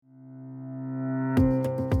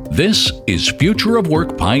This is Future of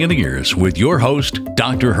Work Pioneers with your host,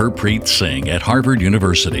 Dr. Harpreet Singh at Harvard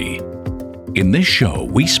University. In this show,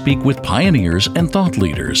 we speak with pioneers and thought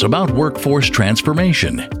leaders about workforce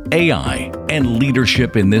transformation, AI, and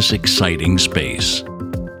leadership in this exciting space.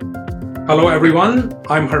 Hello, everyone.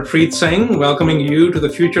 I'm Harpreet Singh, welcoming you to the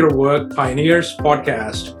Future of Work Pioneers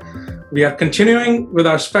podcast. We are continuing with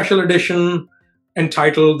our special edition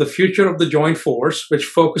entitled The Future of the Joint Force, which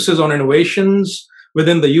focuses on innovations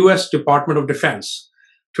within the U.S. Department of Defense.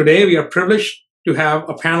 Today, we are privileged to have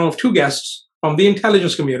a panel of two guests from the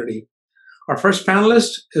intelligence community. Our first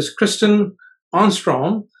panelist is Kristen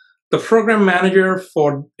Anstrom, the Program Manager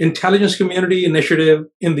for Intelligence Community Initiative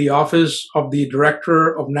in the Office of the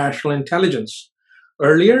Director of National Intelligence.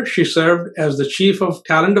 Earlier, she served as the Chief of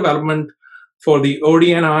Talent Development for the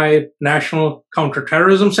ODNI National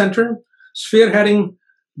Counterterrorism Center, spearheading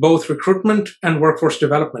both recruitment and workforce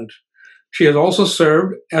development. She has also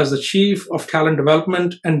served as the Chief of Talent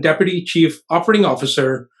Development and Deputy Chief Operating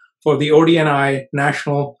Officer for the ODNI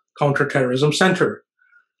National Counterterrorism Center.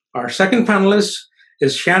 Our second panelist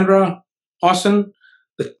is Chandra Osann,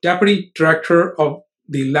 the Deputy Director of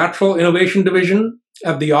the Lateral Innovation Division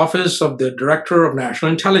at the Office of the Director of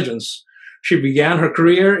National Intelligence. She began her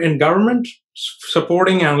career in government,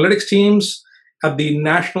 supporting analytics teams at the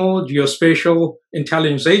National Geospatial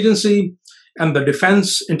Intelligence Agency and the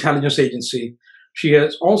Defense Intelligence Agency. She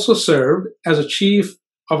has also served as a chief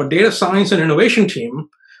of a data science and innovation team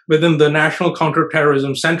within the National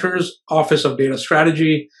Counterterrorism Center's Office of Data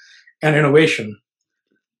Strategy and Innovation.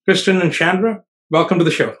 Kristen and Chandra, welcome to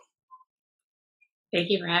the show. Thank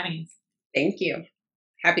you for having us. Thank you.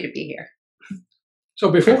 Happy to be here.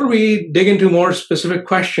 So before we dig into more specific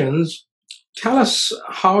questions, tell us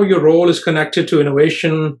how your role is connected to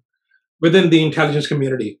innovation within the intelligence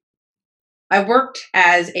community. I've worked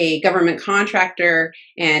as a government contractor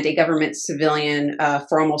and a government civilian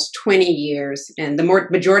for almost 20 years, and the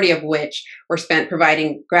majority of which were spent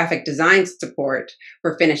providing graphic design support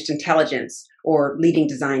for finished intelligence or leading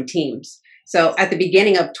design teams. So at the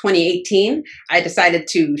beginning of 2018, I decided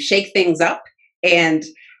to shake things up and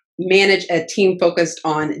manage a team focused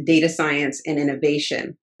on data science and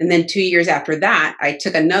innovation. And then 2 years after that, I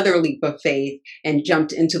took another leap of faith and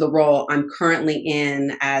jumped into the role I'm currently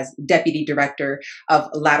in as Deputy Director of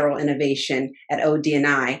Lateral Innovation at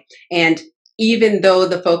ODNI. And even though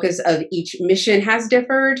the focus of each mission has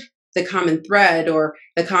differed, the common thread or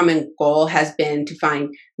the common goal has been to find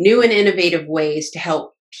new and innovative ways to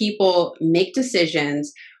help people make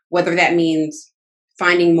decisions, whether that means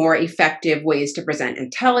finding more effective ways to present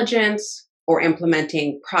intelligence, or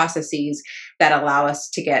implementing processes that allow us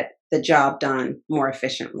to get the job done more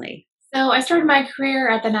efficiently. So I started my career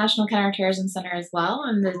at the National Counterterrorism Center as well,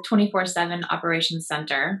 in the 24/7 Operations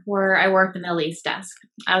Center, where I worked the Middle East desk.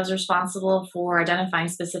 I was responsible for identifying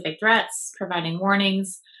specific threats, providing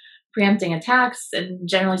warnings, preempting attacks, and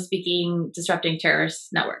generally speaking, disrupting terrorist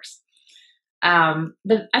networks.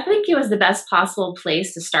 But I think it was the best possible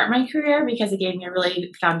place to start my career because it gave me a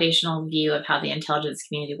really foundational view of how the intelligence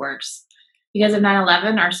community works. Because of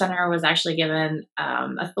 9/11, our center was actually given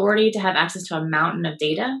authority to have access to a mountain of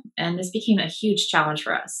data, and this became a huge challenge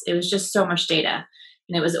for us. It was just so much data,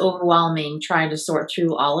 and it was overwhelming trying to sort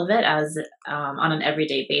through all of it as on an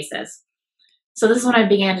everyday basis. So this is when I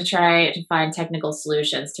began to try to find technical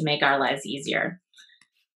solutions to make our lives easier,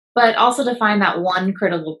 but also to find that one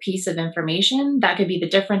critical piece of information that could be the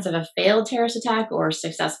difference of a failed terrorist attack or a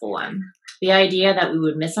successful one. The idea that we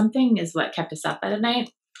would miss something is what kept us up at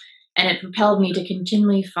night. And it propelled me to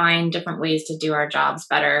continually find different ways to do our jobs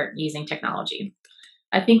better using technology.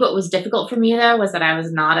 I think what was difficult for me, though, was that I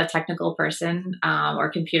was not a technical person or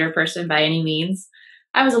computer person by any means.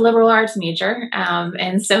 I was a liberal arts major,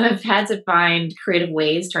 and so I've had to find creative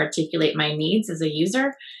ways to articulate my needs as a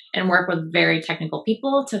user and work with very technical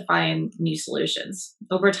people to find new solutions.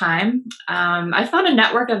 Over time, I found a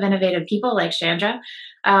network of innovative people like Chandra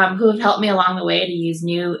who have helped me along the way to use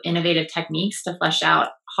new innovative techniques to flesh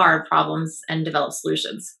out hard problems and develop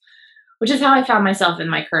solutions, which is how I found myself in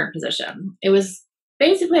my current position. It was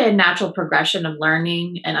basically a natural progression of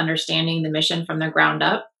learning and understanding the mission from the ground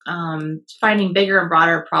up, finding bigger and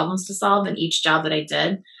broader problems to solve in each job that I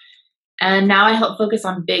did. And now I help focus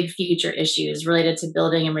on big future issues related to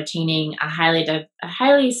building and retaining a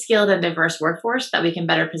highly skilled and diverse workforce that we can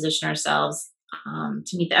better position ourselves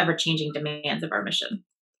to meet the ever-changing demands of our mission.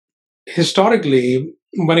 Historically,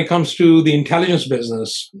 when it comes to the intelligence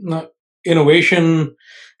business, innovation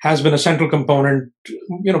has been a central component,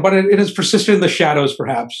 but it has persisted in the shadows,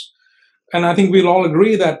 perhaps. And I think we'll all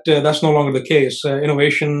agree that that's no longer the case.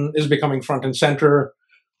 Innovation is becoming front and center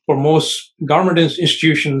for most government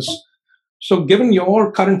institutions. So given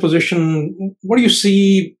your current position, what do you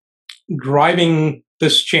see driving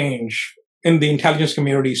this change in the intelligence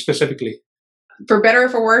community specifically? For better or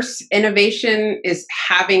for worse, innovation is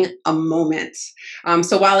having a moment.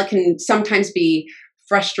 So while it can sometimes be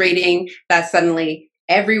frustrating that suddenly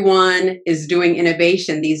everyone is doing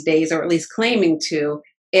innovation these days, or at least claiming to,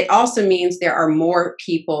 it also means there are more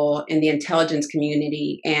people in the intelligence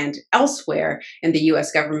community and elsewhere in the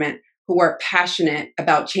US government who are passionate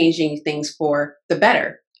about changing things for the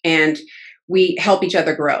better. And we help each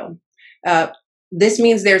other grow. This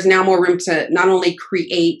means there's now more room to not only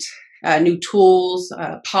create new tools,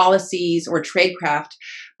 policies, or tradecraft,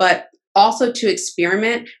 but also to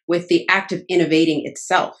experiment with the act of innovating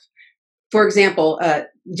itself. For example,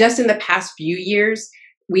 just in the past few years,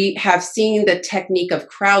 we have seen the technique of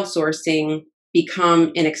crowdsourcing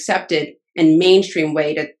become an accepted and mainstream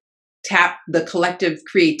way to tap the collective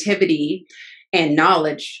creativity and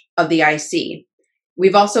knowledge of the IC.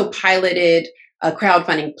 We've also piloted a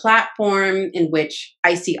crowdfunding platform in which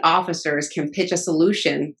IC officers can pitch a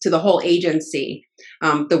solution to the whole agency.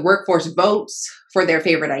 The workforce votes for their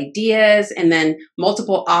favorite ideas, and then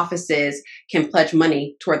multiple offices can pledge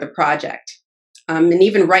money toward the project. And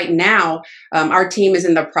even right now, our team is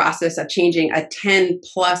in the process of changing a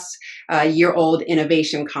 10-plus year-old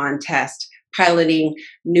innovation contest, piloting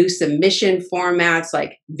new submission formats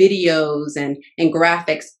like videos and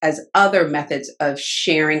graphics as other methods of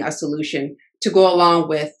sharing a solution to go along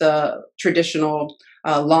with the traditional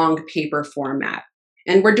long paper format.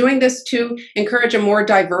 And we're doing this to encourage a more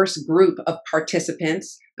diverse group of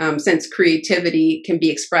participants, since creativity can be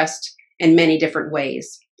expressed in many different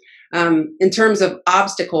ways. In terms of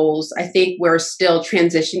obstacles, I think we're still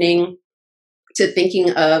transitioning to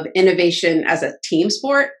thinking of innovation as a team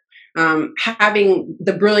sport. Having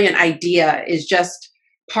the brilliant idea is just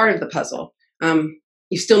part of the puzzle.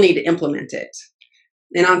 You still need to implement it.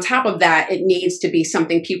 And on top of that, it needs to be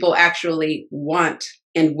something people actually want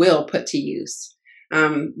and will put to use.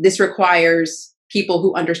 This requires people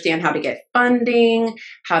who understand how to get funding,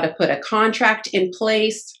 how to put a contract in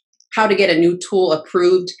place, how to get a new tool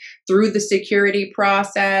approved through the security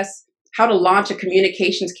process, how to launch a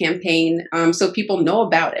communications campaign so people know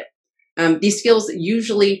about it. These skills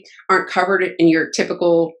usually aren't covered in your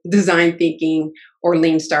typical design thinking or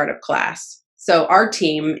lean startup class. So our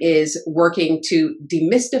team is working to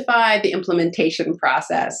demystify the implementation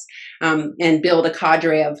process and build a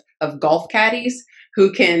cadre of golf caddies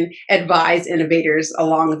who can advise innovators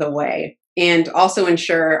along the way, and also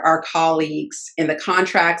ensure our colleagues in the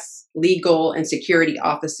contracts, legal, and security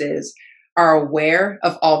offices are aware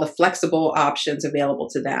of all the flexible options available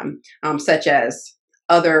to them, such as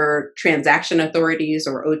other transaction authorities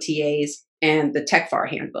or OTAs and the TechFAR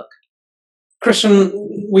handbook. Kristen,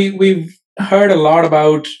 we've heard a lot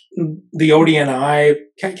about the ODNI.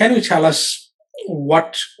 Can you tell us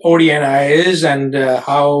what ODNI is and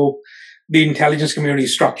how the intelligence community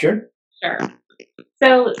is structured? Sure.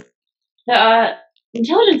 So the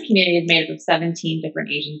intelligence community is made up of 17 different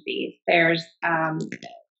agencies. There's,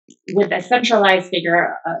 with a centralized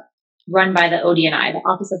figure run by the ODNI, the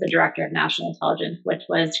Office of the Director of National Intelligence, which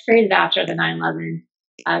was created after the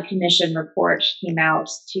 9/11 Commission report came out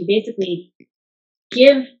to basically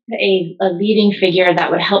give a leading figure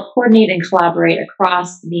that would help coordinate and collaborate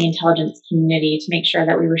across the intelligence community to make sure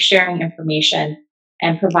that we were sharing information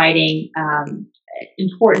and providing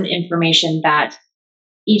important information that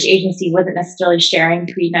each agency wasn't necessarily sharing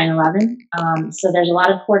pre 9/11. So there's a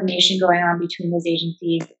lot of coordination going on between those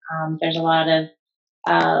agencies. There's a lot of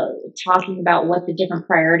talking about what the different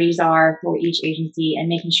priorities are for each agency and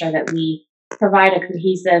making sure that we provide a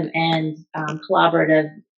cohesive and collaborative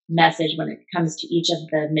message when it comes to each of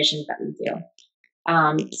the missions that we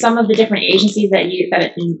do. Some of the different agencies that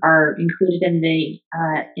are included in the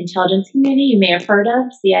intelligence community you may have heard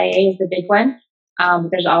of. CIA is the big one.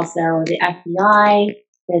 There's also the FBI,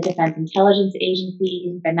 the Defense Intelligence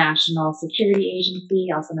Agency, the National Security Agency,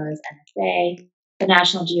 also known as NSA, the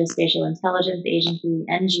National Geospatial Intelligence Agency,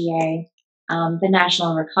 NGA, the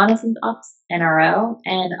National Reconnaissance Office, NRO,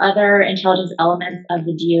 and other intelligence elements of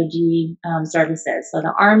the DoD services. So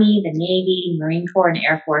the Army, the Navy, Marine Corps, and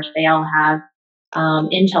Air Force, they all have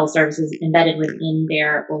intel services embedded within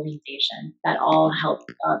their organization that all help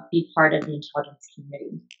be part of the intelligence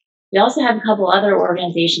community. We also have a couple other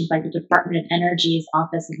organizations like the Department of Energy's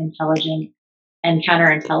Office of Intelligence and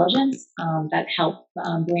Counterintelligence that help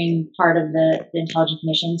bring part of the intelligence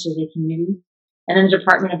mission to the community. And then the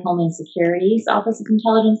Department of Homeland Security's Office of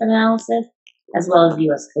Intelligence and Analysis, as well as the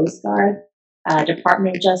U.S. Coast Guard,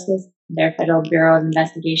 Department of Justice, their Federal Bureau of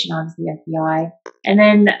Investigation, obviously FBI, and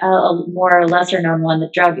then a more lesser known one, the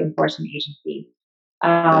Drug Enforcement Agency.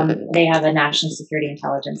 They have a national security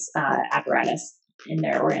intelligence apparatus in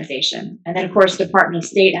their organization. And then, of course, Department of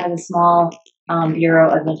State has a small Bureau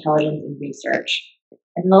of Intelligence and Research.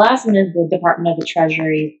 And the last one is the Department of the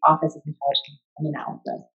Treasury's Office of Intelligence and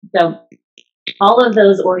Analysis. So all of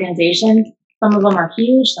those organizations, some of them are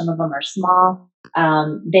huge, some of them are small.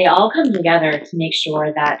 They all come together to make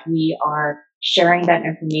sure that we are sharing that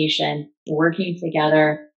information, working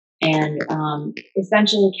together, and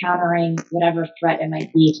essentially countering whatever threat it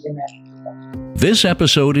might be to the American people. This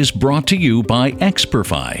episode is brought to you by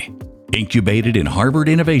Experfy. Incubated in Harvard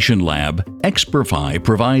Innovation Lab, Experfy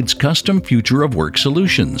provides custom future of work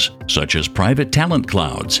solutions, such as private talent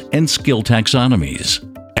clouds and skill taxonomies.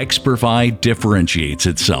 Experfy differentiates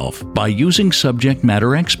itself by using subject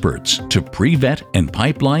matter experts to pre-vet and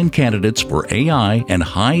pipeline candidates for AI and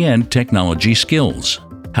high-end technology skills.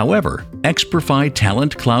 However, Experfy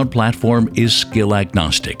Talent Cloud Platform is skill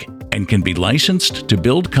agnostic and can be licensed to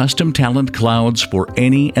build custom talent clouds for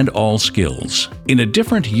any and all skills. In a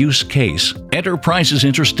different use case, enterprises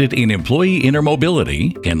interested in employee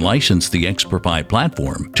intermobility can license the Experfy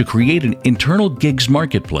platform to create an internal gigs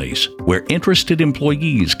marketplace where interested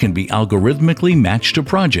employees can be algorithmically matched to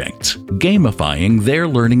projects, gamifying their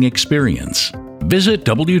learning experience. Visit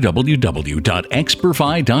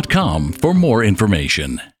www.experfy.com for more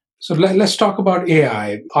information. So let's talk about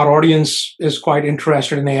AI. Our audience is quite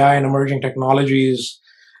interested in AI and emerging technologies,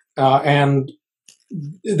 and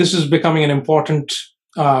this is becoming an important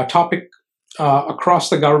topic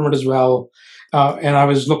across the government as well. And I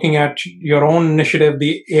was looking at your own initiative,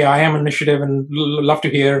 the AIM initiative, and love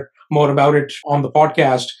to hear more about it on the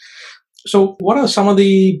podcast. So what are some of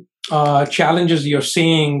the challenges you're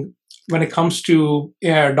seeing when it comes to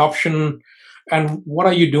AI adoption? And what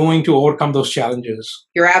are you doing to overcome those challenges?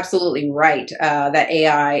 You're absolutely right that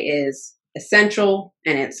AI is essential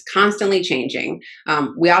and it's constantly changing.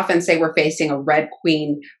 We often say we're facing a Red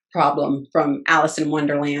Queen problem from Alice in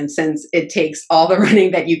Wonderland, since it takes all the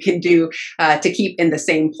running that you can do to keep in the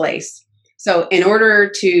same place. So in order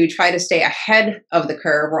to try to stay ahead of the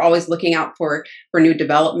curve, we're always looking out for new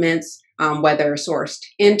developments, whether sourced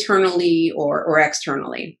internally or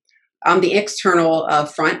externally. On the external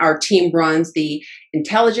front, our team runs the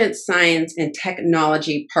Intelligence, Science, and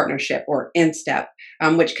Technology Partnership, or INSTEP,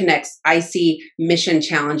 which connects IC mission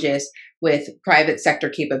challenges with private sector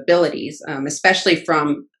capabilities, especially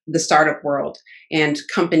from the startup world and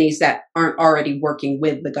companies that aren't already working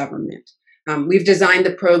with the government. We've designed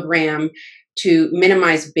the program to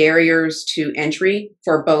minimize barriers to entry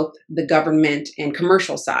for both the government and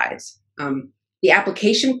commercial sides. The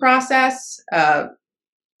application process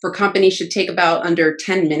for companies should take about under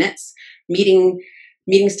 10 minutes.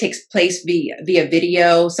 Meetings takes place via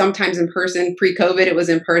video, sometimes in person. Pre-COVID, it was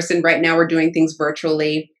in person. Right now, we're doing things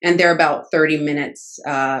virtually, and they're about 30 minutes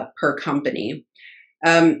per company.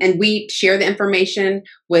 And we share the information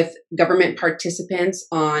with government participants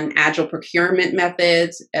on agile procurement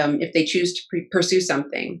methods if they choose to pursue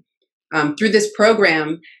something. Through this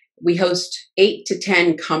program, we host 8 to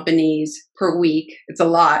 10 companies per week. It's a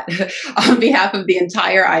lot on behalf of the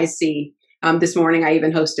entire IC. This morning, I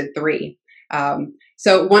even hosted 3.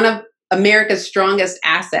 So one of America's strongest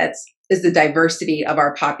assets is the diversity of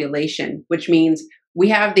our population, which means we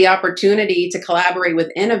have the opportunity to collaborate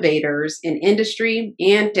with innovators in industry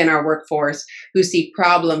and in our workforce who see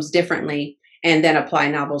problems differently and then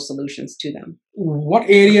apply novel solutions to them. What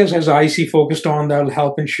areas has IC focused on that will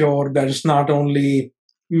help ensure that it's not only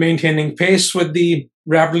maintaining pace with the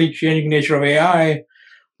rapidly changing nature of AI,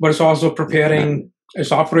 but it's also preparing its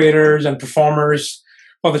operators and performers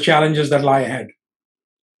for the challenges that lie ahead?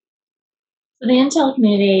 So the Intel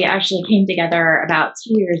community actually came together about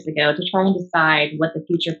 2 years ago to try and decide what the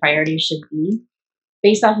future priorities should be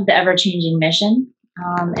based off of the ever-changing mission.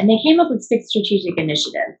 And they came up with 6 strategic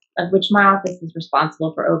initiatives, of which my office is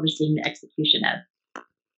responsible for overseeing the execution of.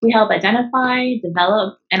 We help identify,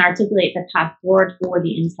 develop, and articulate the path forward for the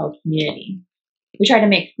Intel community. We try to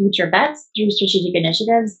make future bets through strategic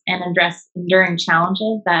initiatives and address enduring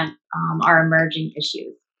challenges that are emerging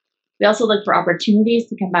issues. We also look for opportunities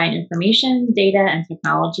to combine information, data, and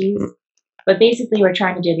technologies. But basically, we're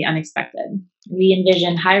trying to do the unexpected. We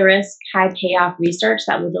envision high-risk, high-payoff research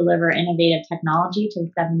that will deliver innovative technology to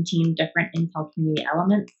 17 different Intel community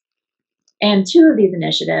elements. And 2 of these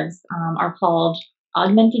initiatives are called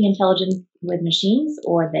Augmenting Intelligence with Machines,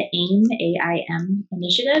 or the AIM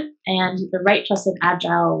initiative, and the Right Trusted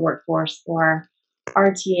Agile Workforce, or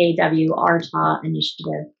RTAW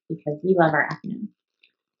initiative, because we love our acronym.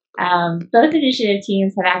 Both initiative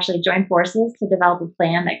teams have actually joined forces to develop a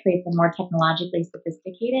plan that creates a more technologically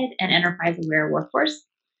sophisticated and enterprise-aware workforce.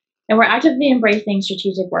 And we're actively embracing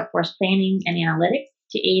strategic workforce planning and analytics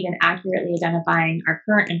to aid in accurately identifying our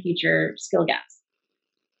current and future skill gaps.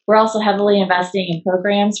 We're also heavily investing in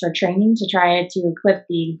programs for training to try to equip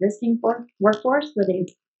the existing workforce with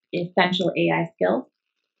essential AI skills.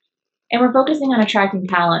 And we're focusing on attracting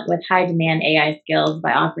talent with high demand AI skills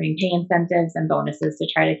by offering pay incentives and bonuses to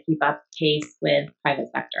try to keep up pace with private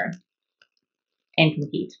sector and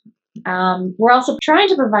compete. We're also trying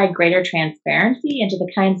to provide greater transparency into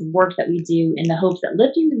the kinds of work that we do in the hopes that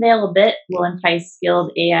lifting the veil a bit will entice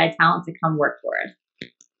skilled AI talent to come work for us.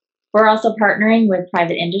 We're also partnering with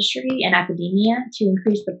private industry and academia to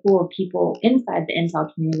increase the pool of people inside the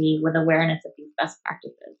Intel community with awareness of these best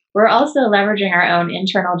practices. We're also leveraging our own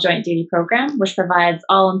internal joint duty program, which provides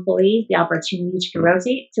all employees the opportunity to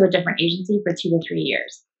rotate to a different agency for 2 to 3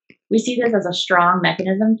 years. We see this as a strong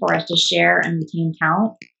mechanism for us to share and retain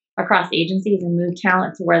talent across agencies and move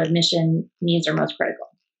talent to where the mission needs are most critical.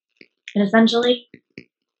 And essentially,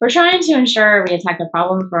 we're trying to ensure we attack the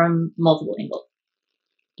problem from multiple angles.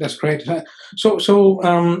 That's great.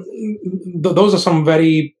 Those are some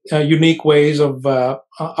very unique ways of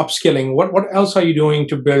upskilling. What else are you doing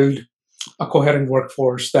to build a coherent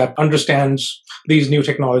workforce that understands these new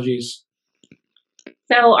technologies?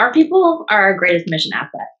 So our people are our greatest mission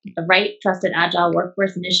asset. The Right Trusted Agile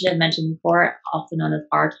Workforce Initiative mentioned before, also known as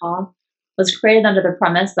RTAW, was created under the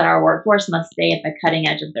premise that our workforce must stay at the cutting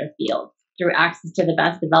edge of their field through access to the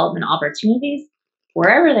best development opportunities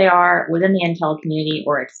wherever they are within the Intel community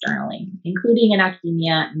or externally, including in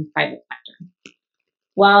academia and private sector.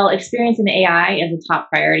 While experience in AI is a top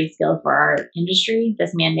priority skill for our industry,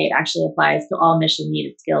 this mandate actually applies to all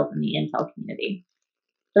mission-needed skills in the Intel community.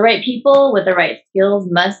 The right people with the right skills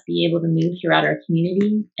must be able to move throughout our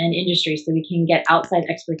community and industry so we can get outside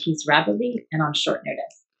expertise rapidly and on short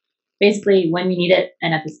notice. Basically, when we need it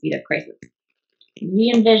and at the speed of crisis.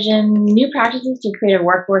 We envision new practices to create a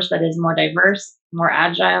workforce that is more diverse, more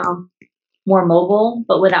agile, more mobile,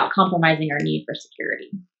 but without compromising our need for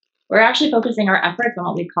security. We're actually focusing our efforts on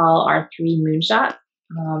what we call our 3 moonshots.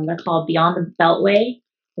 They're called Beyond the Beltway,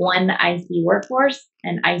 One IC Workforce,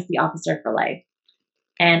 and IC Officer for Life.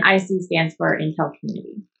 And IC stands for Intel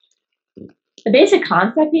Community. The basic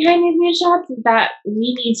concept behind these moonshots is that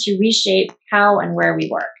we need to reshape how and where we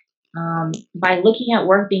work. By looking at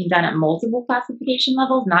work being done at multiple classification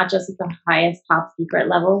levels, not just at the highest top secret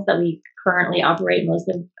levels that we currently operate most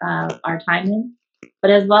of our time in,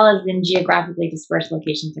 but as well as in geographically dispersed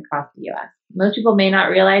locations across the US. Most people may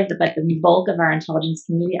not realize that, but the bulk of our intelligence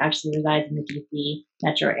community actually resides in the DC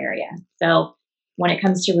metro area. So when it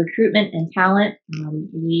comes to recruitment and talent,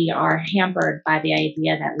 we are hampered by the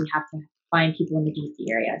idea that we have to find people in the DC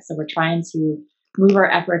area. So we're trying to move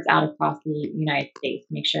our efforts out across the United States,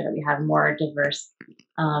 make sure that we have more diverse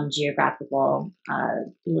geographical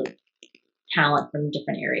talent from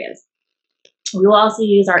different areas. We will also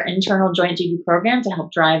use our internal joint duty program to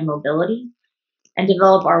help drive mobility and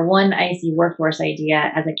develop our One IC workforce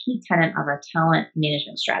idea as a key tenet of our talent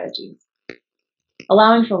management strategies,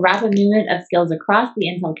 allowing for rapid movement of skills across the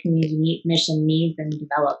Intel community to meet mission needs and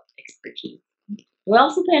develop expertise. We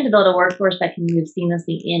also plan to build a workforce that can move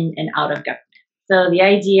seamlessly in and out of government. So the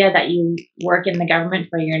idea that you work in the government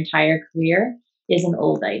for your entire career is an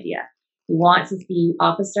old idea. We want to see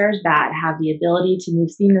officers that have the ability to move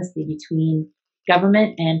seamlessly between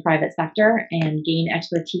government and private sector and gain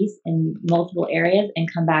expertise in multiple areas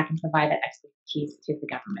and come back and provide that expertise to the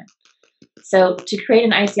government. So to create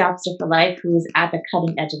an IC officer for life who is at the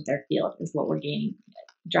cutting edge of their field is what we're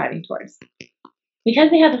driving towards.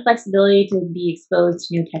 Because they have the flexibility to be exposed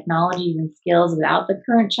to new technologies and skills without the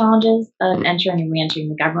current challenges of entering and re-entering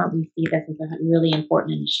the government, we see this as a really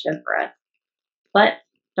important initiative for us. But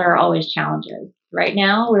there are always challenges. Right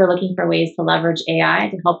now, we're looking for ways to leverage AI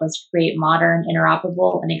to help us create modern,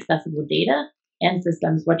 interoperable, and accessible data and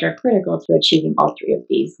systems which are critical to achieving all 3 of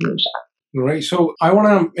these moonshots. Great. So I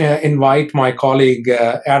want to invite my colleague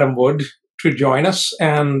Adam Wood to join us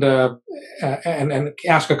and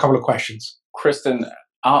ask a couple of questions. Kristen,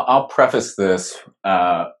 I'll preface this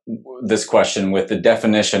question with the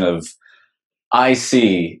definition of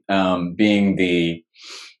IC being the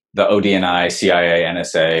ODNI, CIA,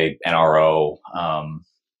 NSA, NRO,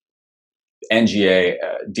 NGA,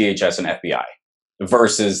 DHS, and FBI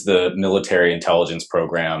versus the military intelligence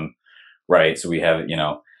program, right? So we have,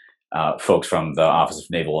 folks from the Office of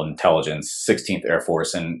Naval Intelligence, 16th Air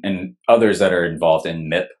Force, and others that are involved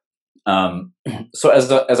in MIP. So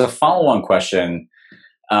as a follow-on question,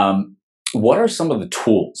 what are some of the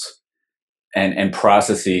tools and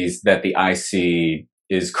processes that the IC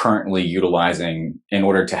is currently utilizing in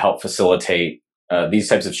order to help facilitate these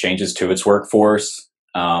types of changes to its workforce?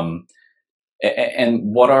 And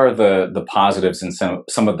what are the positives and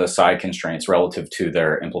some of the side constraints relative to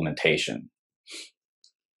their implementation?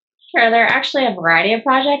 Sure, there are actually a variety of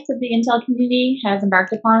projects that the Intel community has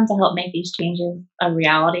embarked upon to help make these changes a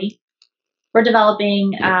reality. We're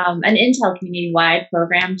developing an Intel community-wide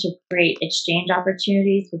program to create exchange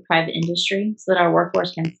opportunities with private industry so that our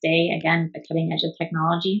workforce can stay, again, at the cutting edge of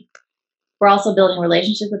technology. We're also building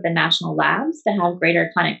relationships with the national labs to have greater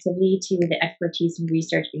connectivity to the expertise and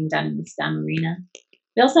research being done in the STEM arena.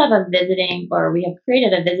 We also have we have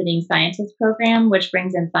created a visiting scientist program, which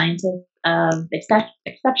brings in scientists of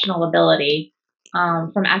exceptional ability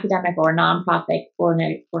from academic or nonprofit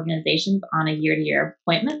organizations on a year-to-year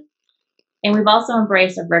appointment. And we've also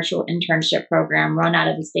embraced a virtual internship program run out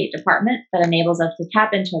of the State Department that enables us to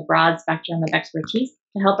tap into a broad spectrum of expertise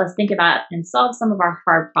to help us think about and solve some of our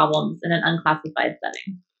hard problems in an unclassified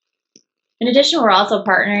setting. In addition, we're also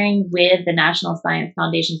partnering with the National Science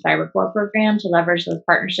Foundation Cyber Corps program to leverage those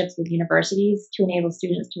partnerships with universities to enable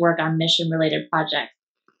students to work on mission-related projects,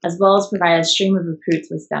 as well as provide a stream of recruits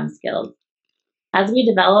with STEM skills. As we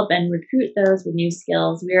develop and recruit those with new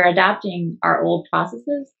skills, we are adapting our old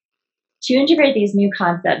processes to integrate these new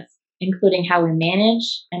concepts, including how we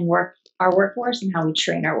manage and work our workforce and how we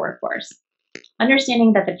train our workforce.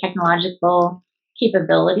 Understanding that the technological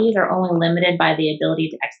capabilities are only limited by the ability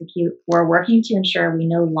to execute, we're working to ensure we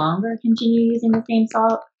no longer continue using the same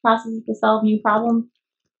processes to solve new problems.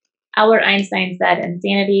 Albert Einstein said,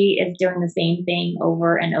 insanity is doing the same thing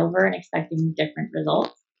over and over and expecting different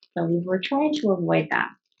results. So we were trying to avoid that.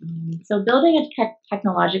 So building a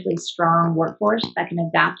technologically strong workforce that can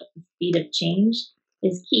adapt at the speed of change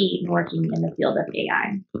is key in working in the field of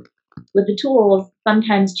AI. With the tools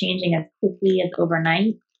sometimes changing as quickly as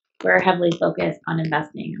overnight, we're heavily focused on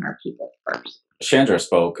investing in our people first. Chandra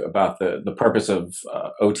spoke about the purpose of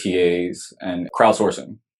OTAs and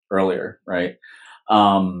crowdsourcing earlier, right?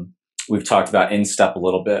 We've talked about InStep a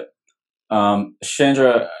little bit.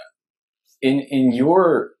 Chandra, in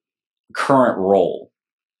your current role,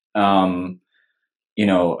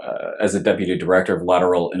 as a deputy director of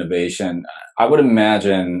lateral innovation, I would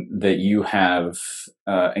imagine that you have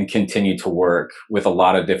and continue to work with a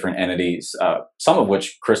lot of different entities, some of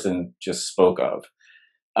which Kristen just spoke of,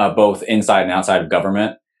 both inside and outside of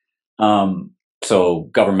government. So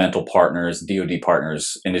governmental partners, DoD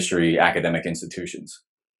partners, industry, academic institutions.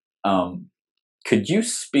 Could you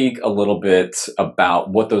speak a little bit about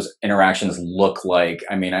what those interactions look like?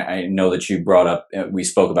 I mean, I know that you brought up, we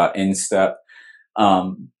spoke about InStep,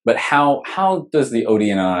 but how does the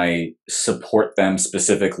ODNI support them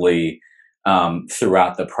specifically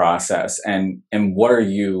throughout the process? And what are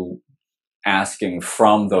you asking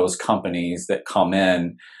from those companies that come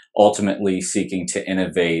in, ultimately seeking to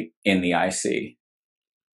innovate in the IC?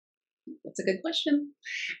 That's a good question.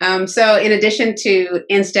 So in addition to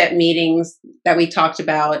InStep meetings that we talked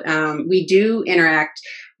about, we do interact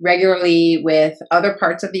regularly with other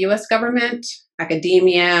parts of the U.S. government,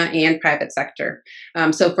 academia, and private sector.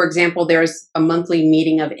 So for example, there's a monthly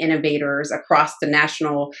meeting of innovators across the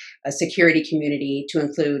national security community to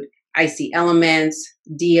include IC elements,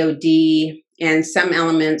 DoD, and some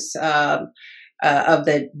elements of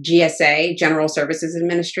the GSA, General Services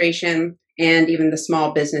Administration, and even the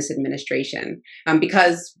Small Business Administration,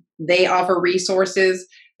 because they offer resources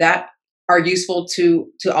that are useful to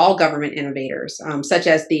all government innovators, such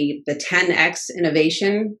as the 10X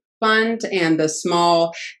Innovation Fund and the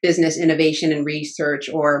Small Business Innovation and Research,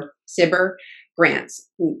 or SBIR, grants,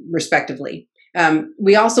 respectively.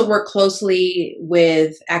 We also work closely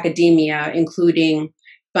with academia, including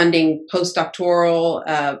funding postdoctoral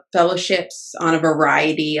fellowships on a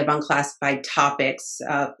variety of unclassified topics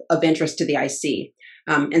of interest to the IC,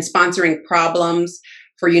 and sponsoring problems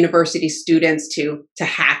for university students to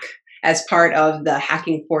hack as part of the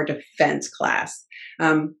Hacking for Defense class.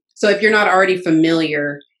 So if you're not already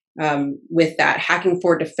familiar with that, Hacking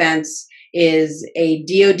for Defense is a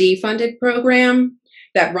DoD-funded program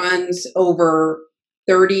that runs at over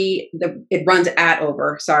 30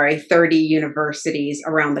 universities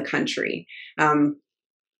around the country.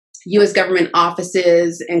 U.S. government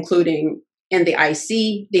offices, including in the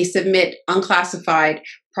IC, they submit unclassified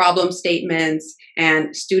problem statements,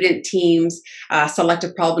 and student teams select a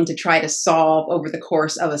problem to try to solve over the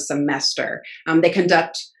course of a semester. They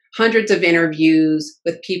conduct hundreds of interviews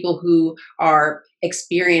with people who are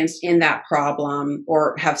experienced in that problem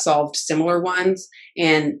or have solved similar ones,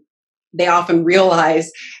 and they often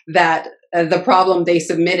realize that the problem they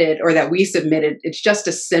submitted or that we submitted, it's just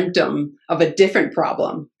a symptom of a different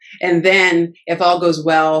problem. And then if all goes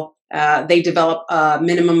well, they develop a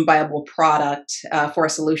minimum viable product for a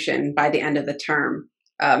solution by the end of the term.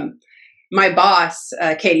 My boss,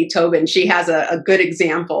 Katie Tobin, she has a good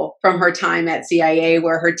example from her time at CIA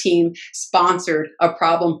where her team sponsored a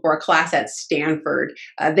problem for a class at Stanford.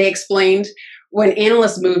 They explained when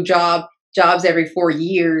analysts move jobs every 4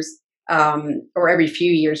 years, or every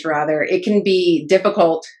few years rather, it can be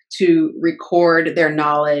difficult to record their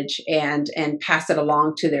knowledge and pass it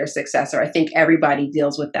along to their successor. I think everybody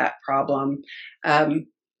deals with that problem. And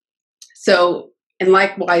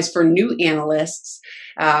likewise for new analysts,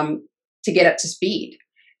 to get up to speed.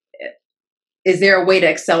 Is there a way to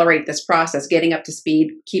accelerate this process, getting up to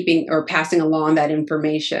speed, keeping or passing along that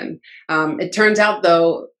information? It turns out,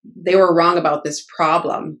 though, they were wrong about this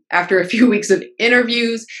problem. After a few weeks of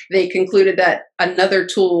interviews, they concluded that another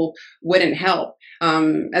tool wouldn't help.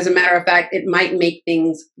 As a matter of fact, it might make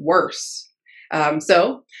things worse.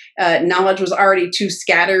 Knowledge was already too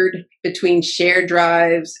scattered between shared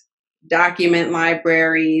drives, document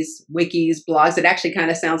libraries, wikis, blogs. It actually kind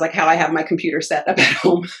of sounds like how I have my computer set up at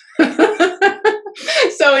home.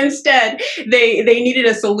 So instead, they needed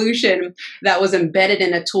a solution that was embedded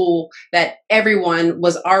in a tool that everyone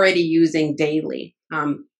was already using daily,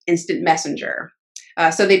 instant messenger.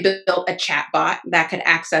 So they built a chatbot that could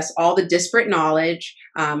access all the disparate knowledge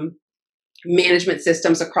management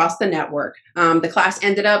systems across the network. The class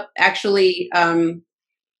ended up actually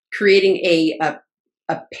creating a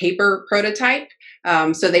paper prototype.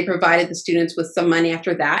 So they provided the students with some money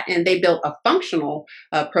after that, and they built a functional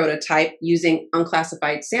prototype using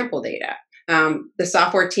unclassified sample data. The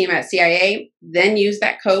software team at CIA then used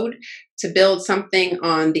that code to build something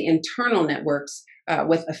on the internal networks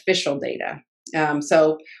with official data.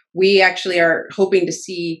 So we actually are hoping to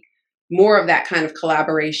see more of that kind of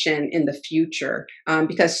collaboration in the future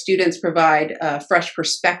because students provide a fresh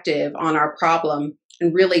perspective on our problem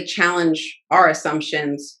and really challenge our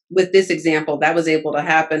assumptions. With this example, that was able to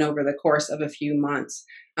happen over the course of a few months.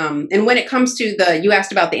 And when it comes to you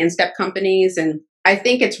asked about the in-step companies, and I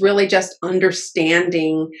think it's really just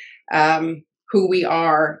understanding who we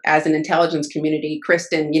are as an intelligence community.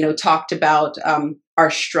 Kristen, talked about our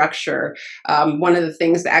structure. One of the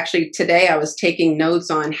things that actually today I was taking notes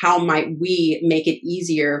on how might we make it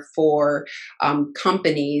easier for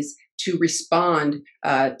companies to respond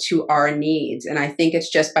to our needs. And I think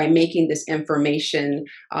it's just by making this information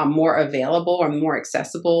more available or more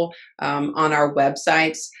accessible on our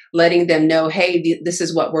websites, letting them know, hey, this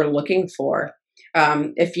is what we're looking for.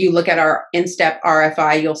 If you look at our in-step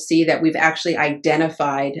RFI, you'll see that we've actually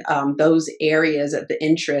identified those areas of the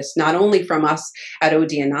interest, not only from us at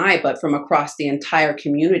ODNI, but from across the entire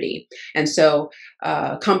community. And so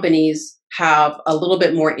companies have a little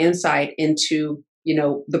bit more insight into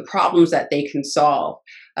the problems that they can solve.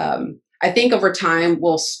 I think over time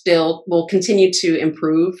we'll continue to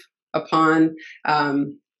improve upon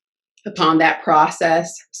that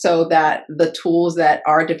process so that the tools that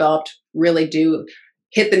are developed really do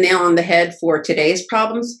hit the nail on the head for today's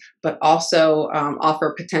problems, but also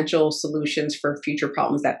offer potential solutions for future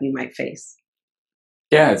problems that we might face.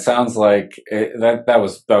 Yeah, it sounds like that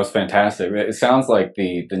was fantastic. It sounds like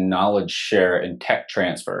the knowledge share and tech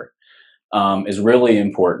transfer is really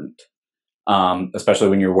important, especially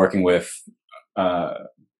when you're working with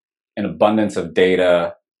an abundance of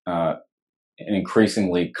data, an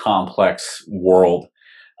increasingly complex world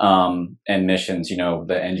and missions. The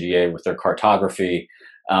NGA with their cartography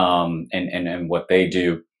and what they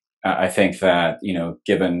do. I think that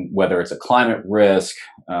given whether it's a climate risk,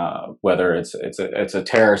 whether it's a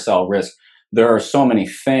terror cell risk, there are so many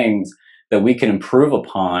things that we can improve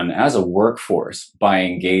upon as a workforce by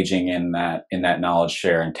engaging in that knowledge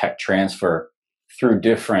share and tech transfer through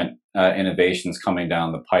different innovations coming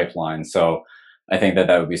down the pipeline. So I think that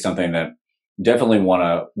would be something that definitely want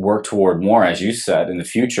to work toward more, as you said, in the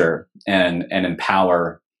future, and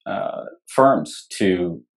empower firms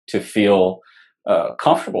to feel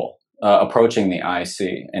comfortable approaching the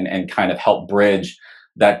IC and kind of help bridge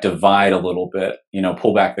that divide a little bit,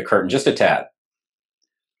 pull back the curtain just a tad.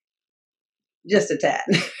 Just a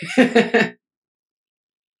tad.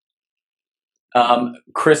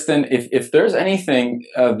 Kristen, if there's anything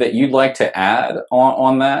that you'd like to add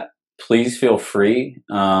on that, please feel free.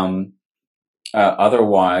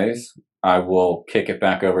 Otherwise, I will kick it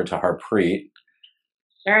back over to Harpreet.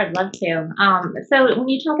 Sure, I'd love to. So when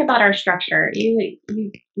you talk about our structure,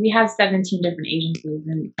 we have 17 different agencies,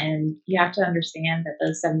 and you have to understand that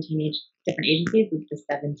those 17 different agencies with the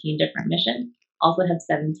 17 different missions also have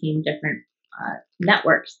 17 different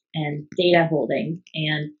networks and data holdings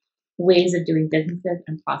and ways of doing businesses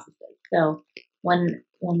and processes. So when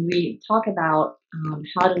we talk about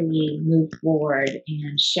how do we move forward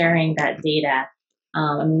and sharing that data,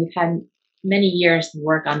 we've had many years to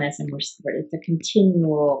work on this, and it's a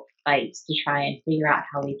continual fight to try and figure out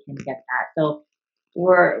how we can get that. So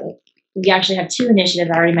we actually have two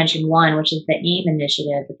initiatives. I already mentioned one, which is the AIM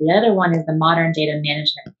initiative, but the other one is the Modern Data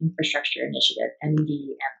Management Infrastructure Initiative,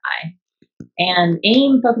 MDMI. And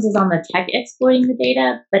AIM focuses on the tech exploiting the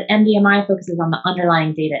data, but MDMI focuses on the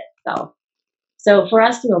underlying data itself. So for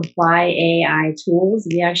us to apply AI tools,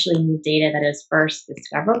 we actually need data that is first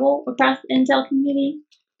discoverable across the Intel community.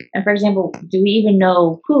 And for example, do we even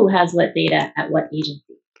know who has what data at what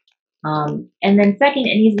agency? And then second,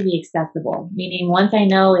 it needs to be accessible, meaning once I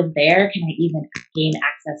know it's there, can I even gain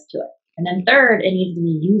access to it? And then third, it needs to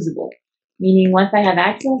be usable, meaning once I have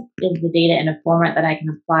access, is the data in a format that I can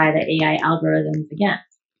apply the AI algorithms against?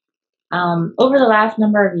 Over the last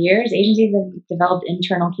number of years, agencies have developed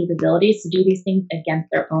internal capabilities to do these things against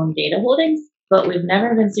their own data holdings, but we've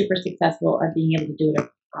never been super successful at being able to do it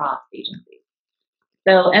across agencies.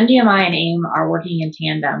 So MDMI and AIM are working in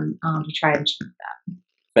tandem to try and achieve that.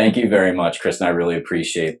 Thank you very much, Kristen. I really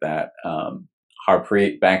appreciate that.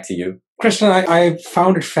 Harpreet, back to you. Kristen, I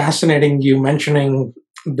found it fascinating you mentioning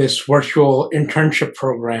this virtual internship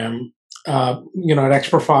program. At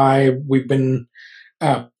Experfy, we've been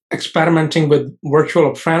experimenting with virtual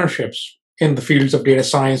apprenticeships in the fields of data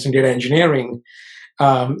science and data engineering,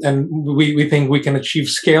 and we think we can achieve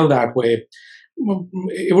scale that way.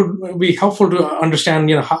 It would be helpful to understand,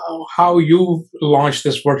 how you've launched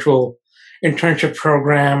this virtual internship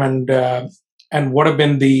program and what have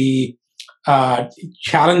been the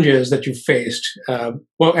challenges that you faced.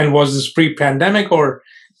 And was this pre-pandemic or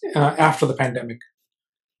after the pandemic?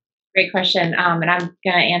 Great question. And I'm going to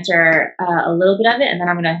answer a little bit of it, and then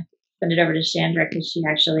I'm going to send it over to Chandra because she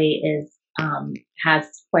actually has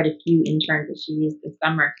quite a few interns that she used this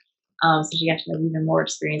summer. So she actually has even more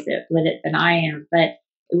experience with it than I am. But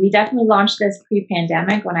we definitely launched this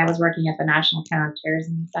pre-pandemic when I was working at the National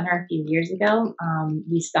Counterterrorism Center a few years ago.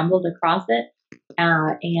 We stumbled across it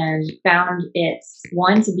and found it,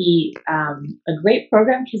 one, to be a great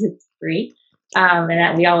program because it's free. And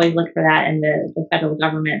that we always look for that in the federal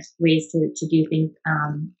government, ways to do things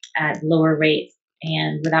at lower rates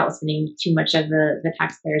and without spending too much of the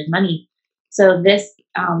taxpayers' money. So this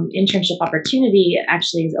internship opportunity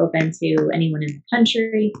actually is open to anyone in the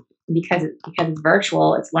country. Because it's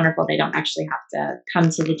virtual, it's wonderful. They don't actually have to come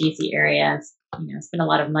to the DC area, spend a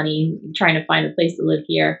lot of money trying to find a place to live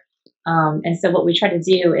here. And so what we try to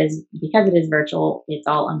do is, because it is virtual, it's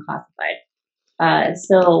all unclassified.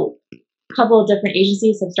 So a couple of different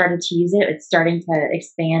agencies have started to use it. It's starting to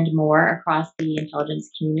expand more across the intelligence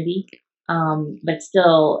community, but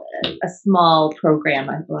still a small program.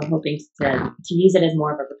 We're hoping to use it as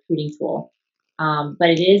more of a recruiting tool. But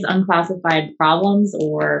it is unclassified problems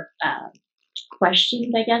or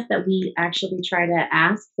questions, I guess, that we actually try to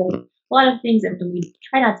ask. So a lot of things, and we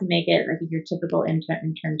try not to make it like your typical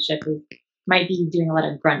internship might be doing a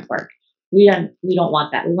lot of grunt work. We don't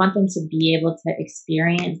want that. We want them to be able to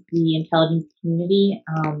experience the intelligence community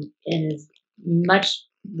in as much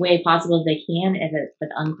way possible as they can at an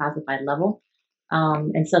unclassified level.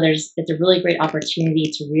 And so it's a really great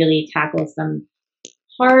opportunity to really tackle some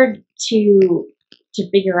hard to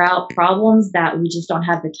figure out problems that we just don't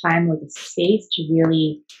have the time or the space to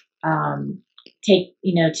really take,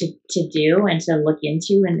 to do and to look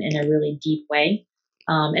into in a really deep way.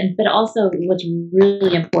 But also what's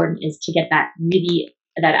really important is to get that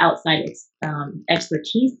outside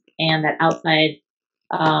expertise and that outside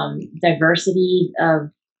diversity of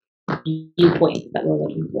viewpoints that we're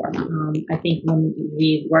looking for. I think when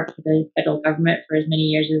we worked for the federal government for as many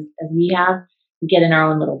years as we have, we get in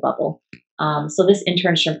our own little bubble. So this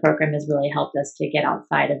internship program has really helped us to get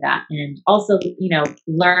outside of that and also,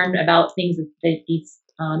 learn about things that these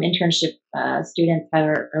internship students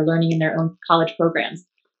are learning in their own college programs,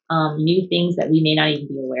 new things that we may not even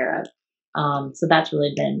be aware of. So that's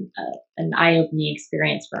really been an eye-opening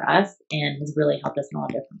experience for us and has really helped us in all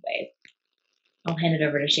different ways. I'll hand it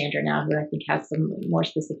over to Chandra now, who I think has some more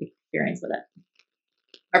specific experience with it.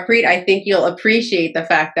 Harpreet, I think you'll appreciate the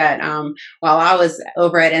fact that while I was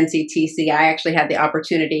over at NCTC, I actually had the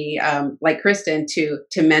opportunity, like Kristen, to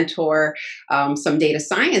mentor some data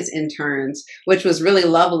science interns, which was really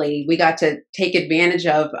lovely. We got to take advantage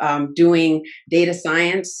of doing data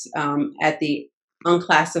science at the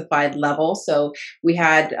unclassified level. So we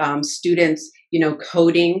had students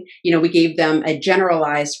coding. We gave them a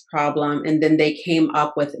generalized problem, and then they came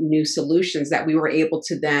up with new solutions that we were able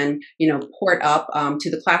to then, port up to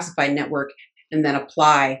the classified network and then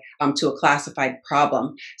apply to a classified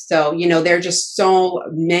problem. So, there are just so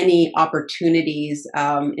many opportunities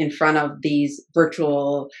in front of these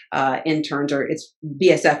virtual interns, or it's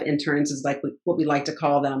BSF interns is like what we like to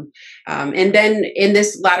call them. And then in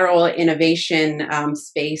this lateral innovation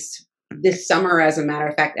space, this summer, as a matter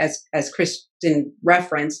of fact, as Kristen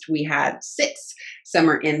referenced, we had 6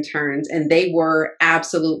 summer interns, and they were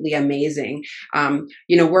absolutely amazing.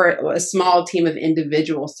 We're a small team of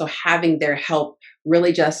individuals, so having their help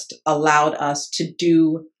really just allowed us to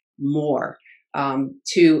do more,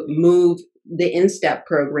 to move the InStep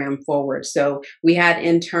program forward. So we had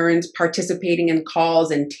interns participating in calls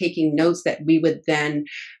and taking notes that we would then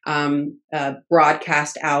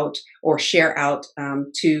broadcast out or share out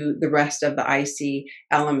to the rest of the IC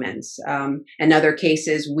elements. In other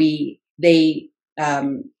cases, they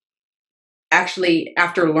actually,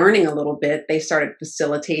 after learning a little bit, they started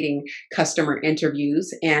facilitating customer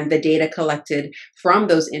interviews, and the data collected from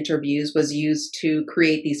those interviews was used to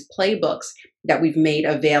create these playbooks that we've made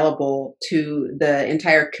available to the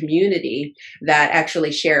entire community that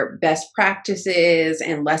actually share best practices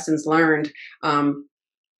and lessons learned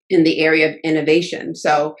in the area of innovation.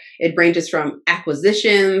 So it ranges from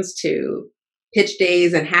acquisitions to pitch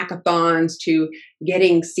days and hackathons to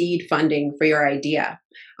getting seed funding for your idea.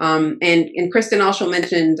 And Kristen also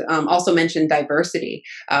mentioned diversity.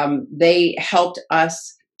 They helped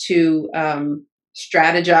us to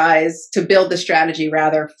strategize, to build the strategy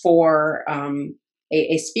rather for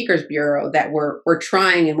a speakers bureau that we're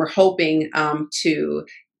trying and we're hoping to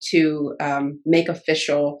make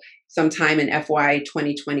official sometime in FY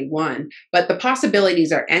 2021. But the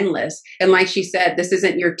possibilities are endless. And like she said, this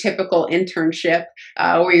isn't your typical internship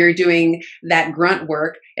where you're doing that grunt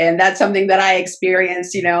work. And that's something that I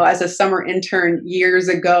experienced, as a summer intern years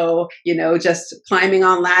ago, just climbing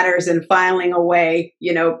on ladders and filing away,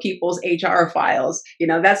 people's HR files.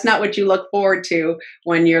 That's not what you look forward to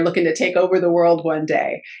when you're looking to take over the world one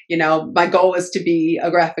day. My goal was to be a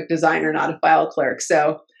graphic designer, not a file clerk.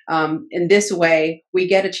 So in this way, we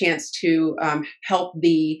get a chance to help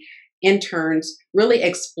the interns really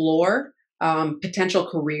explore potential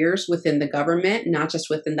careers within the government, not just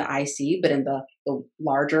within the IC, but in the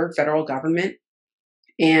larger federal government.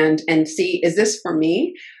 And see, is this for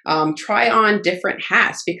me? Try on different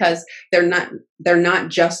hats, because they're not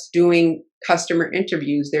just doing customer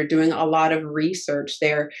interviews. They're doing a lot of research.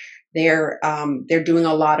 They're doing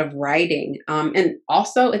a lot of writing. And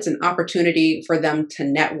also it's an opportunity for them to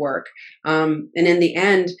network. And in the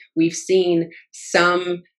end, we've seen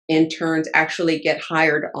some interns actually get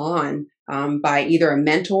hired on by either a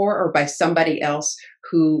mentor or by somebody else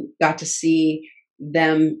who got to see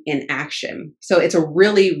them in action. So it's a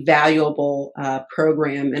really valuable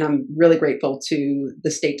program, and I'm really grateful to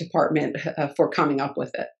the State Department for coming up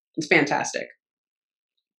with it. It's fantastic.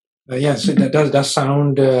 Yes, it does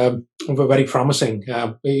sound very promising.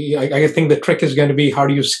 I think the trick is going to be, how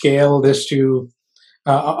do you scale this to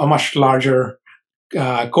a much larger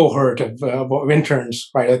cohort of interns,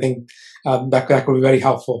 right? I think that could be very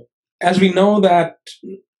helpful. As we know that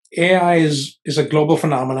AI is a global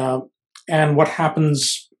phenomenon, and what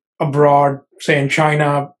happens abroad, say in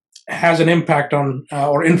China, has an impact on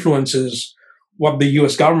or influences what the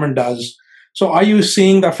US government does. So are you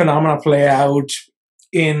seeing that phenomena play out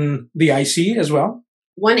in the IC as well?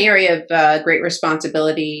 One area of great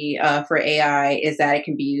responsibility for AI is that it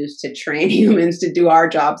can be used to train humans to do our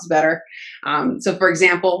jobs better. So for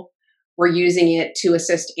example, we're using it to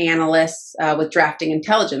assist analysts with drafting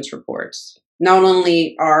intelligence reports. Not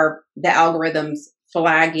only are the algorithms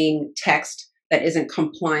flagging text that isn't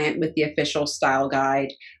compliant with the official style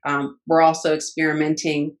guide, we're also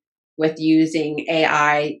experimenting with using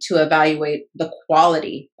AI to evaluate the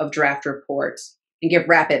quality of draft reports and give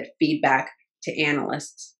rapid feedback to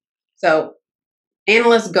analysts. So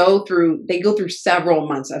analysts go through several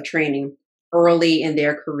months of training early in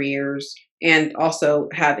their careers, and also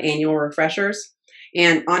have annual refreshers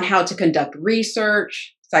and on how to conduct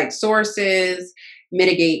research, cite sources,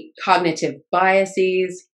 mitigate cognitive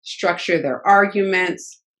biases, structure their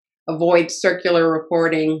arguments, avoid circular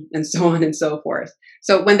reporting, and so on and so forth.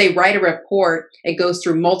 So when they write a report, it goes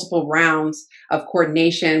through multiple rounds of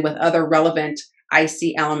coordination with other relevant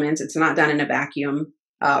IC elements. It's not done in a vacuum.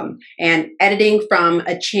 And editing from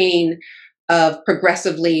a chain of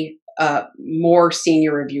progressively more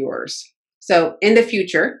senior reviewers. So in the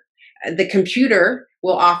future, the computer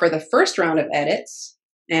will offer the first round of edits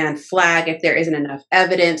and flag if there isn't enough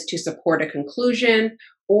evidence to support a conclusion,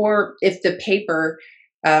 or if the paper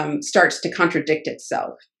starts to contradict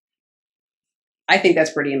itself. I think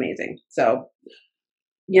that's pretty amazing. So,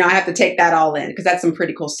 I have to take that all in because that's some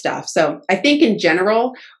pretty cool stuff. So I think in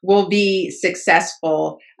general, we'll be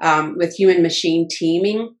successful with human machine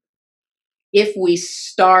teaming if we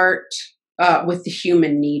start with the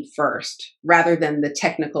human need first rather than the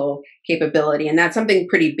technical capability. And that's something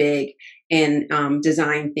pretty big in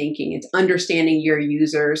design thinking. It's understanding your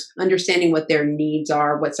users, understanding what their needs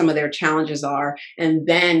are, what some of their challenges are, and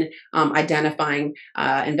then identifying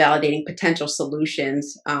and validating potential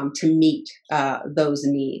solutions to meet those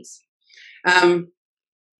needs. In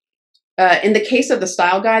the case of the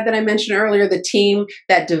style guide that I mentioned earlier, the team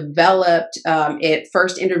that developed it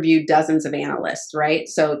first interviewed dozens of analysts, right?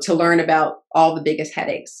 So to learn about all the biggest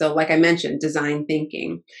headaches. So like I mentioned, design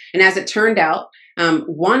thinking. And as it turned out,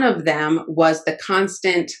 one of them was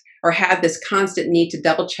had this constant need to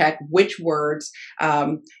double check which words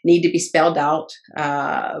need to be spelled out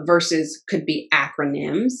versus could be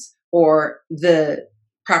acronyms or the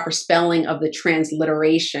proper spelling of the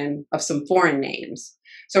transliteration of some foreign names.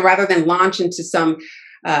 So rather than launch into some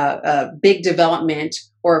big development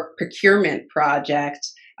or procurement project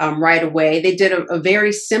right away, they did a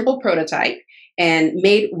very simple prototype and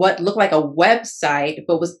made what looked like a website,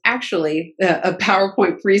 but was actually a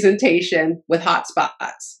PowerPoint presentation with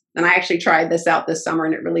hotspots. And I actually tried this out this summer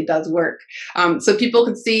and it really does work. So people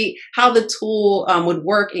could see how the tool would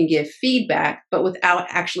work and give feedback, but without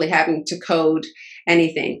actually having to code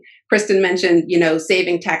anything. Kristen mentioned,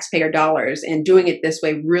 saving taxpayer dollars, and doing it this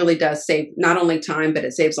way really does save not only time, but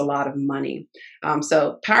it saves a lot of money.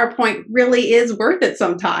 So PowerPoint really is worth it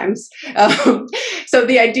sometimes. So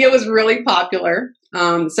the idea was really popular.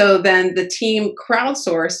 So then the team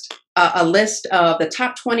crowdsourced a list of the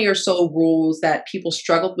top 20 or so rules that people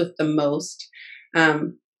struggled with the most.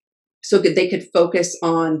 So that they could focus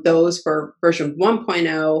on those for version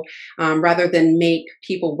 1.0 rather than make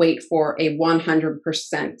people wait for a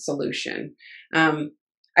 100% solution.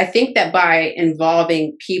 I think that by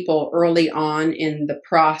involving people early on in the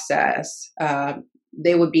process,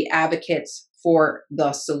 they would be advocates for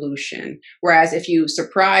the solution. Whereas if you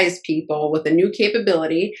surprise people with a new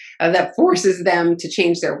capability that forces them to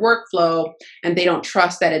change their workflow and they don't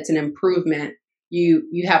trust that it's an improvement,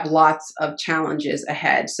 you have lots of challenges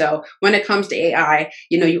ahead. So when it comes to AI,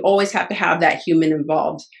 you always have to have that human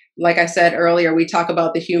involved. Like I said earlier, we talk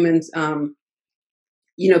about the humans.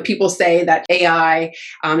 People say that AI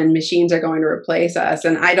and machines are going to replace us,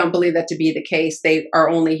 and I don't believe that to be the case. They are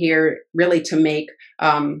only here really to make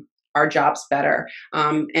our jobs better.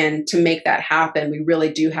 And to make that happen, we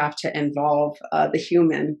really do have to involve the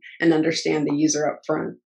human and understand the user up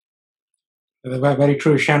front. Very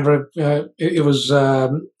true, Chandra. It was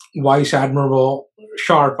Vice Admiral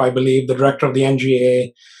Sharp, I believe, the director of the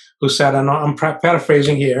NGA, who said, and I'm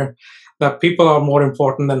paraphrasing here, that people are more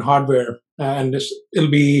important than hardware. And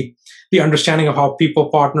it'll be the understanding of how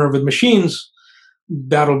people partner with machines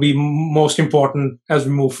that'll be most important as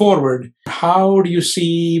we move forward. How do you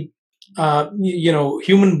see,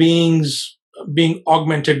 human beings being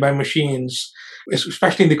augmented by machines,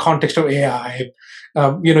 especially in the context of AI?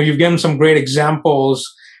 You've given some great examples,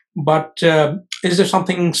 but is there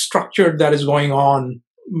something structured that is going on,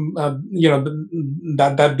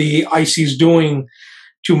 that the IC is doing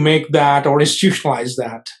to make that or institutionalize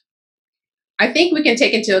that? I think we can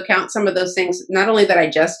take into account some of those things, not only that I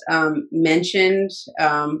just mentioned,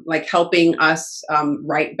 like helping us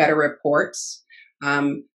write better reports,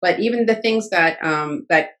 but even the things that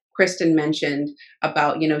Kristen mentioned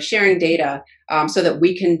about, sharing data so that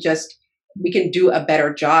we can do a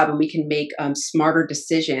better job and we can make smarter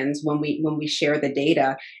decisions when we share the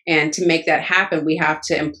data. And to make that happen, we have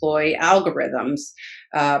to employ algorithms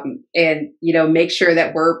and make sure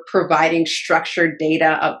that we're providing structured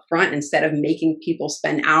data up front instead of making people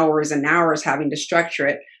spend hours and hours having to structure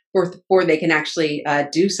it before they can actually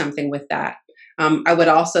do something with that. I would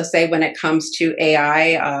also say when it comes to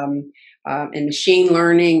AI and machine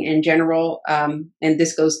learning in general, and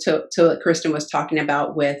this goes to what Kristen was talking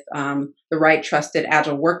about with the right trusted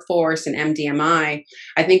agile workforce and MDMI,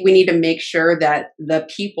 I think we need to make sure that the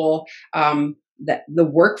people, that the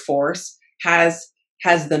workforce has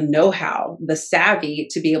the know-how, the savvy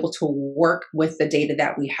to be able to work with the data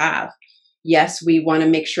that we have. Yes, we want to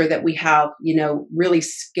make sure that we have, really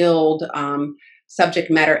skilled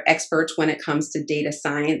subject matter experts when it comes to data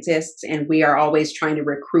scientists, and we are always trying to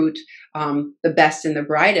recruit the best and the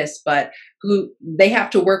brightest. But they have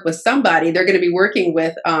to work with somebody. They're going to be working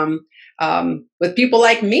with people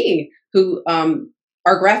like me who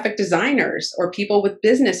are graphic designers or people with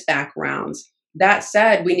business backgrounds. That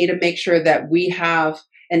said, we need to make sure that we have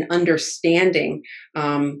an understanding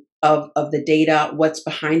of the data, what's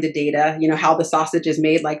behind the data, how the sausage is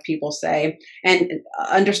made, like people say, and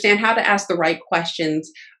understand how to ask the right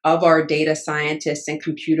questions of our data scientists and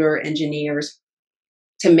computer engineers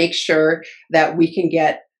to make sure that we can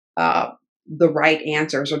get the right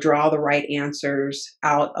answers or draw the right answers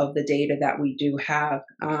out of the data that we do have.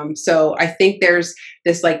 So I think there's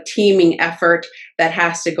this like teaming effort that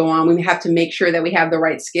has to go on. We have to make sure that we have the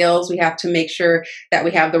right skills. We have to make sure that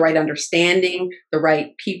we have the right understanding, the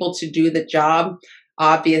right people to do the job.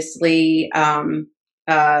 Obviously,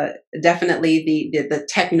 definitely the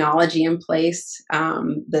technology in place,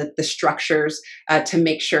 the structures to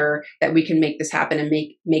make sure that we can make this happen and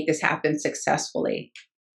make this happen successfully.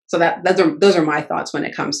 So those are my thoughts when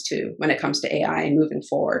it comes to AI and moving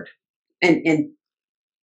forward, and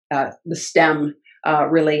the STEM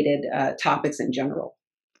related topics in general.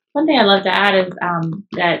 One thing I'd love to add is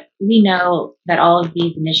that we know that all of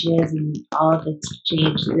these initiatives and all of this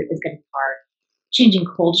change is going to be hard. Changing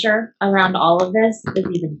culture around all of this is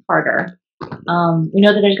even harder. We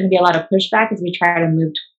know that there's going to be a lot of pushback as we try to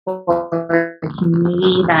move toward a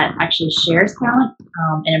community that actually shares talent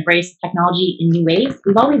and embrace technology in new ways.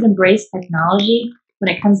 We've always embraced technology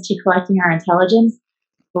when it comes to collecting our intelligence,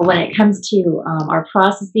 but when it comes to our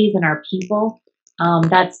processes and our people,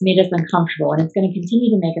 that's made us uncomfortable, and it's going to continue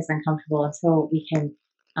to make us uncomfortable until we can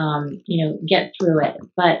get through it.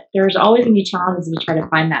 But there's always going to be challenges as we try to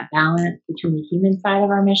find that balance between the human side of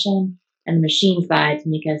our mission and the machine side to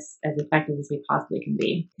make us as effective as we possibly can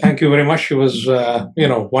be. Thank you very much. It was,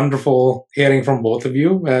 wonderful hearing from both of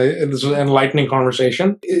you. This was an enlightening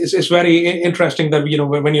conversation. It's very interesting that,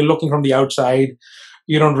 when you're looking from the outside,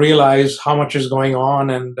 you don't realize how much is going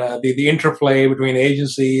on and the interplay between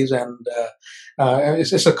agencies, and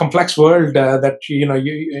it's a complex world that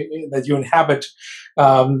you inhabit.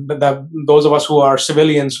 That those of us who are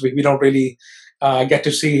civilians, we don't really get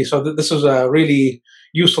to see. So this is a really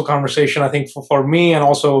useful conversation, I think, for me and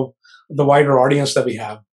also the wider audience that we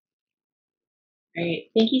have. Great.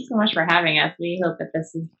 Thank you so much for having us. We hope that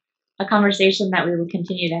this is a conversation that we will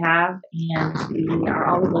continue to have, and we are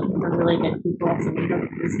always looking for really good people. So we hope that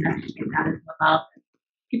this message gets out as well.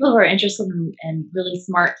 People who are interested in really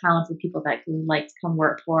smart, talented people that would like to come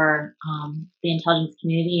work for the intelligence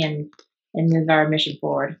community and move our mission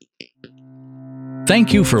forward.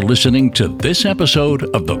 Thank you for listening to this episode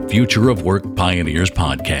of the Future of Work Pioneers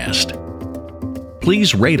podcast.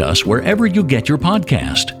 Please rate us wherever you get your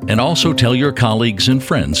podcast, and also tell your colleagues and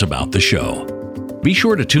friends about the show. Be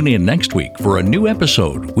sure to tune in next week for a new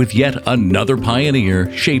episode with yet another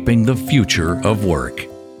pioneer shaping the future of work.